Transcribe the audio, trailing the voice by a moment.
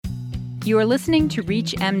You are listening to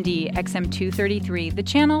ReachMD XM233, the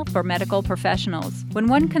channel for medical professionals. When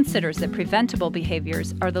one considers that preventable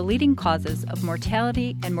behaviors are the leading causes of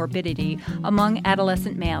mortality and morbidity among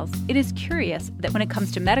adolescent males, it is curious that when it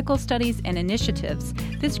comes to medical studies and initiatives,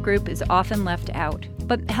 this group is often left out.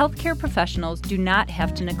 But healthcare professionals do not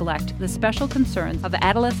have to neglect the special concerns of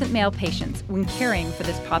adolescent male patients when caring for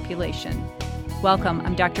this population. Welcome,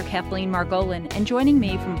 I'm Dr. Kathleen Margolin, and joining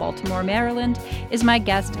me from Baltimore, Maryland, is my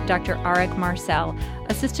guest, Dr. Arik Marcel,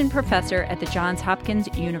 Assistant Professor at the Johns Hopkins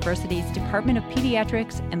University's Department of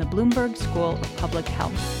Pediatrics and the Bloomberg School of Public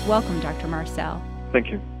Health. Welcome, Dr. Marcel. Thank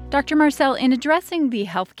you. Dr. Marcel, in addressing the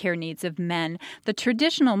healthcare needs of men, the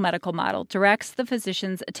traditional medical model directs the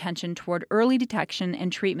physician's attention toward early detection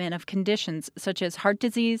and treatment of conditions such as heart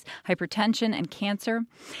disease, hypertension, and cancer.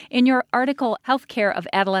 In your article, Healthcare of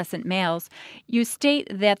Adolescent Males, you state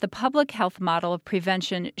that the public health model of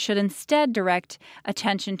prevention should instead direct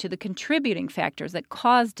attention to the contributing factors that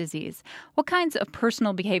cause disease. What kinds of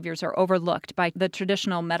personal behaviors are overlooked by the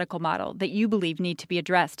traditional medical model that you believe need to be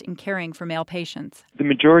addressed in caring for male patients? The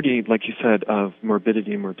majority, like you said, of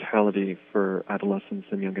morbidity and mortality for adolescents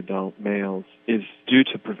and young adult males is due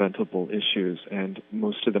to preventable issues, and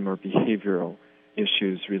most of them are behavioral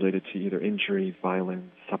issues related to either injury, violence,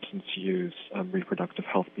 substance use, reproductive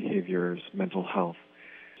health behaviors, mental health.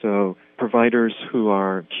 So providers who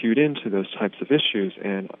are cued into those types of issues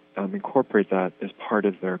and incorporate that as part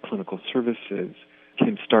of their clinical services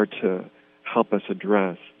can start to help us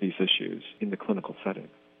address these issues in the clinical setting.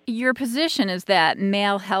 Your position is that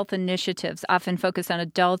male health initiatives often focus on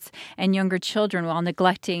adults and younger children while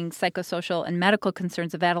neglecting psychosocial and medical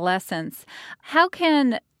concerns of adolescents. How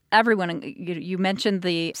can everyone, you mentioned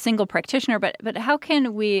the single practitioner, but how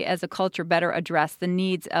can we as a culture better address the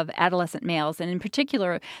needs of adolescent males, and in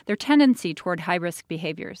particular, their tendency toward high-risk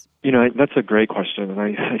behaviors? That's a great question, and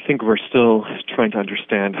I think we're still trying to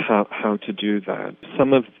understand how to do that.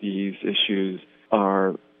 Some of these issues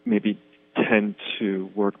are maybe tend to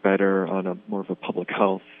work better on a more of a public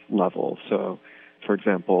health level. So, for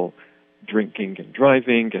example, drinking and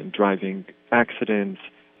driving accidents.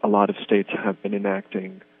 A lot of states have been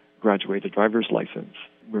enacting graduated driver's license.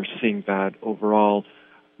 We're seeing that overall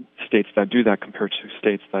states that do that compared to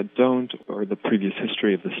states that don't, or the previous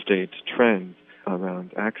history of the state trends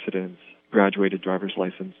around accidents, graduated driver's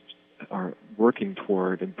license are working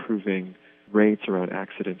toward improving rates around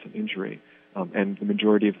accidents and injury. And the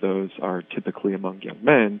majority of those are typically among young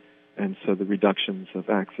men, and so the reductions of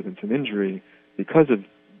accidents and injury because of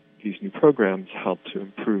these new programs help to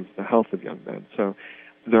improve the health of young men. So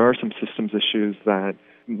there are some systems issues that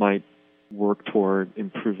might work toward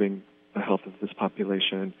improving the health of this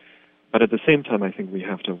population, but at the same time, I think we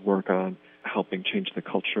have to work on helping change the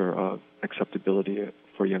culture of acceptability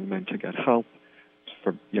for young men to get help,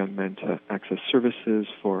 for young men to access services,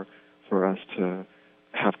 for us to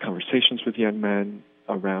have conversations with young men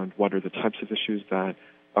around what are the types of issues that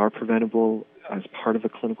are preventable as part of a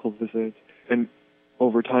clinical visit. And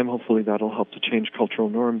over time, hopefully, that'll help to change cultural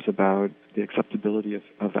norms about the acceptability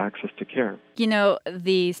of access to care.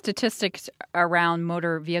 The statistics around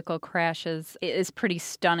motor vehicle crashes is pretty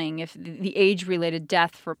stunning. If the age-related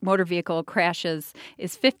death for motor vehicle crashes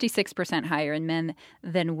is 56% higher in men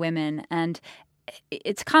than women, and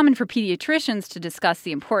it's common for pediatricians to discuss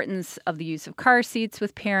the importance of the use of car seats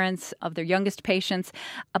with parents of their youngest patients,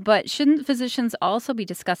 but shouldn't physicians also be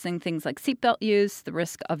discussing things like seatbelt use, the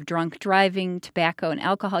risk of drunk driving, tobacco and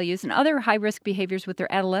alcohol use, and other high-risk behaviors with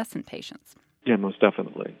their adolescent patients? Yeah, most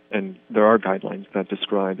definitely. And there are guidelines that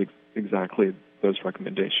describe exactly those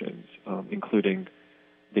recommendations, including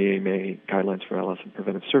the AMA Guidelines for Adolescent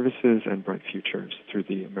Preventive Services and Bright Futures through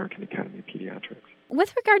the American Academy of Pediatrics.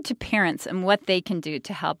 With regard to parents and what they can do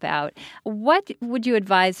to help out, what would you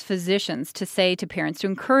advise physicians to say to parents to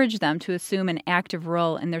encourage them to assume an active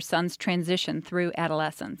role in their son's transition through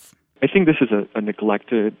adolescence? I think this is a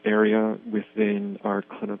neglected area within our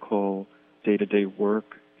clinical day-to-day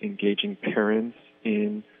work, engaging parents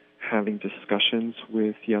in having discussions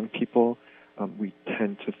with young people. We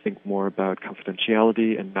tend to think more about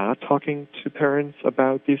confidentiality and not talking to parents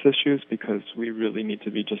about these issues because we really need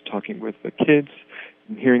to be just talking with the kids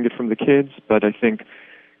and hearing it from the kids. But I think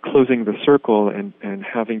closing the circle and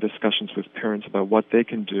having discussions with parents about what they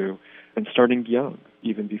can do and starting young,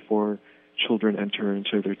 even before children enter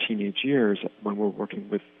into their teenage years when we're working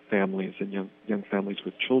with families and young families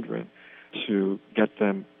with children, to get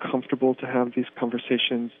them comfortable to have these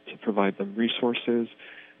conversations, to provide them resources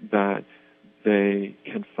that they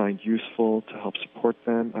can find useful to help support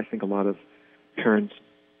them. I think a lot of parents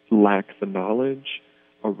lack the knowledge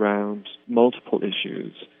around multiple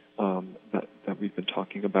issues that we've been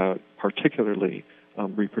talking about, particularly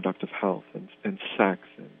reproductive health and sex,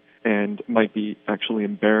 and might be actually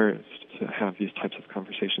embarrassed to have these types of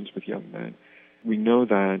conversations with young men. We know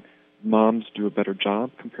that moms do a better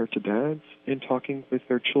job compared to dads in talking with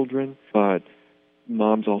their children, but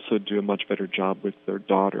moms also do a much better job with their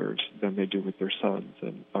daughters than they do with their sons,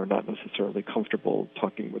 and are not necessarily comfortable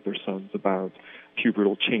talking with their sons about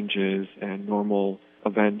pubertal changes and normal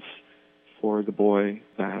events for the boy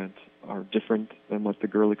that are different than what the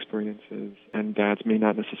girl experiences, and dads may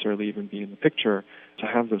not necessarily even be in the picture to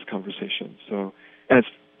have those conversations. So as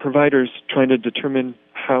providers trying to determine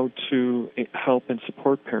how to help and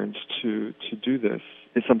support parents to do this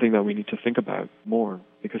is something that we need to think about more,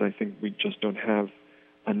 because I think we just don't have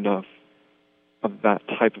enough of that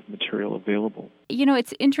type of material available. You know,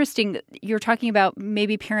 it's interesting that you're talking about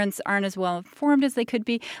maybe parents aren't as well informed as they could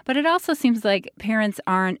be, but it also seems like parents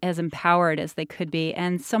aren't as empowered as they could be.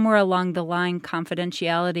 And somewhere along the line,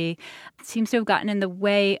 confidentiality seems to have gotten in the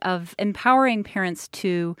way of empowering parents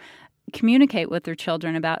to communicate with their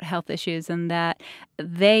children about health issues, and that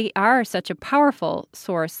they are such a powerful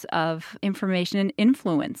source of information and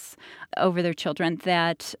influence over their children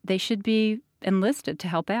that they should be enlisted to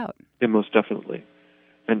help out. Yeah, most definitely.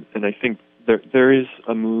 And I think there is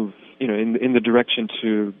a move, in the direction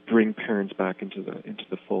to bring parents back into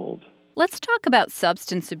the fold. Let's talk about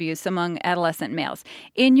substance abuse among adolescent males.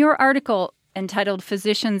 In your article entitled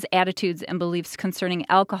Physicians' Attitudes and Beliefs Concerning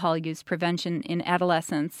Alcohol Use Prevention in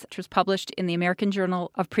Adolescents, which was published in the American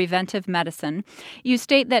Journal of Preventive Medicine, you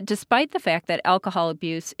state that despite the fact that alcohol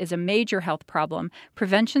abuse is a major health problem,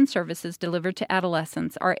 prevention services delivered to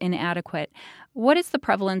adolescents are inadequate. What is the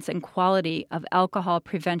prevalence and quality of alcohol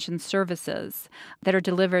prevention services that are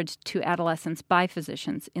delivered to adolescents by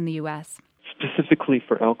physicians in the U.S.? Specifically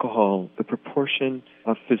for alcohol, the proportion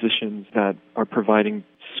of physicians that are providing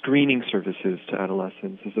screening services to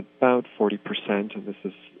adolescents is about 40%, and this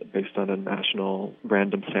is based on a national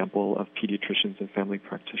random sample of pediatricians and family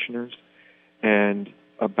practitioners. And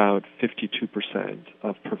about 52%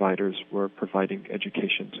 of providers were providing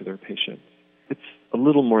education to their patients. It's a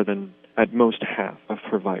little more than, at most, half of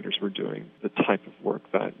providers were doing the type of work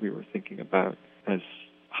that we were thinking about as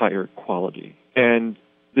higher quality. And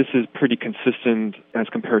this is pretty consistent as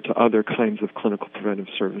compared to other kinds of clinical preventive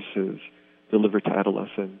services delivered to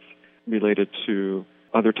adolescents related to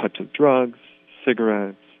other types of drugs,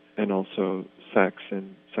 cigarettes, and also sex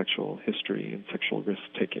and sexual history and sexual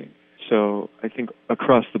risk-taking. So I think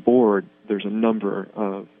across the board, there's a number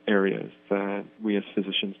of areas that we as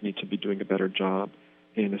physicians need to be doing a better job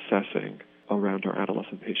in assessing around our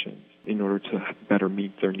adolescent patients in order to better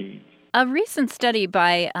meet their needs. A recent study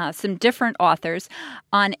by some different authors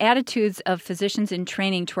on attitudes of physicians in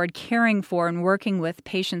training toward caring for and working with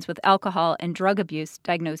patients with alcohol and drug abuse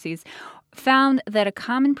diagnoses found that a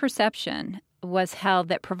common perception was held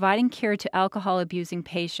that providing care to alcohol-abusing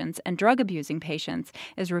patients and drug-abusing patients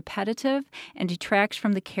is repetitive and detracts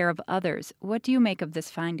from the care of others. What do you make of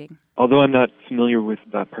this finding? Although I'm not familiar with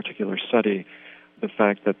that particular study, the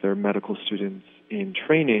fact that they're medical students in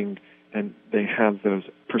training and they have those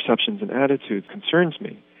perceptions and attitudes concerns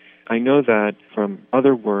me. I know that from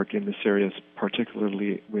other work in this area,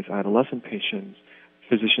 particularly with adolescent patients,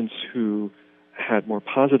 physicians who had more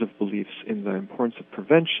positive beliefs in the importance of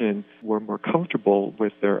prevention were more comfortable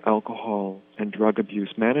with their alcohol and drug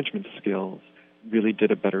abuse management skills, really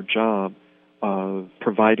did a better job of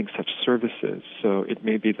providing such services. So it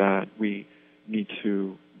may be that we need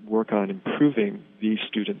to work on improving these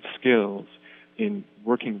student skills in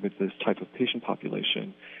working with this type of patient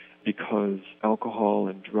population, because alcohol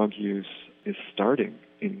and drug use is starting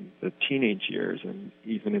in the teenage years and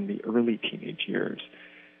even in the early teenage years.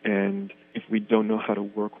 And if we don't know how to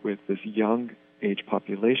work with this young age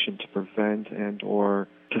population to prevent and or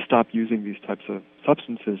to stop using these types of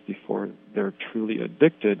substances before they're truly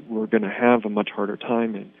addicted, we're going to have a much harder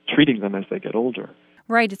time in treating them as they get older.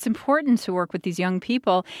 Right. It's important to work with these young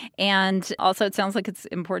people. And also it sounds like it's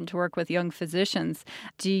important to work with young physicians.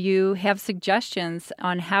 Do you have suggestions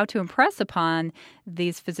on how to impress upon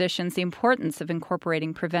these physicians the importance of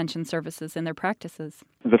incorporating prevention services in their practices?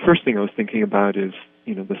 The first thing I was thinking about is,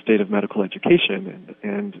 the state of medical education.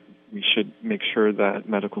 And we should make sure that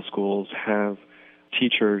medical schools have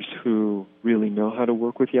teachers who really know how to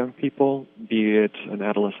work with young people, be it an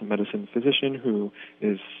adolescent medicine physician who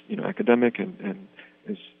is, academic and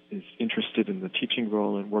is interested in the teaching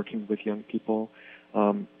role and working with young people,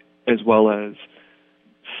 as well as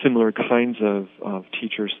similar kinds of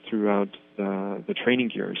teachers throughout the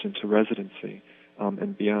training years into residency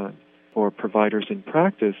and beyond. For providers in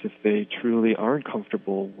practice, if they truly aren't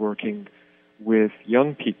comfortable working with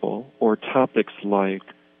young people or topics like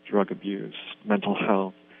drug abuse, mental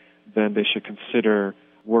health, then they should consider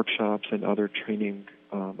workshops and other training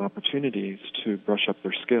opportunities to brush up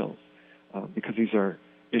their skills, because these are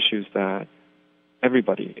issues that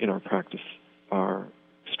everybody in our practice are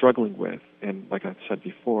struggling with. And like I said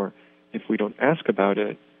before, if we don't ask about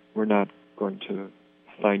it, we're not going to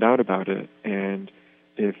find out about it. And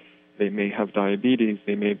if they may have diabetes,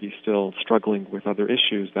 they may be still struggling with other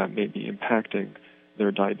issues that may be impacting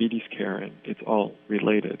their diabetes care, and it's all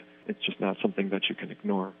related. It's just not something that you can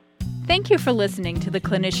ignore. Thank you for listening to the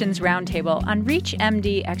Clinicians Roundtable on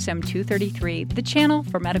ReachMD XM233, the channel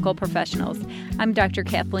for medical professionals. I'm Dr.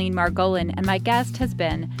 Kathleen Margolin, and my guest has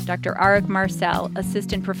been Dr. Arik Marcel,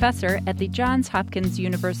 Assistant Professor at the Johns Hopkins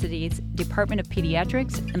University's Department of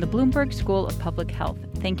Pediatrics and the Bloomberg School of Public Health.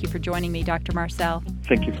 Thank you for joining me, Dr. Marcel.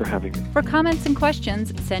 Thank you for having me. For comments and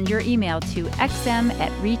questions, send your email to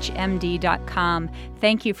xm@reachmd.com.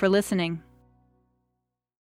 Thank you for listening.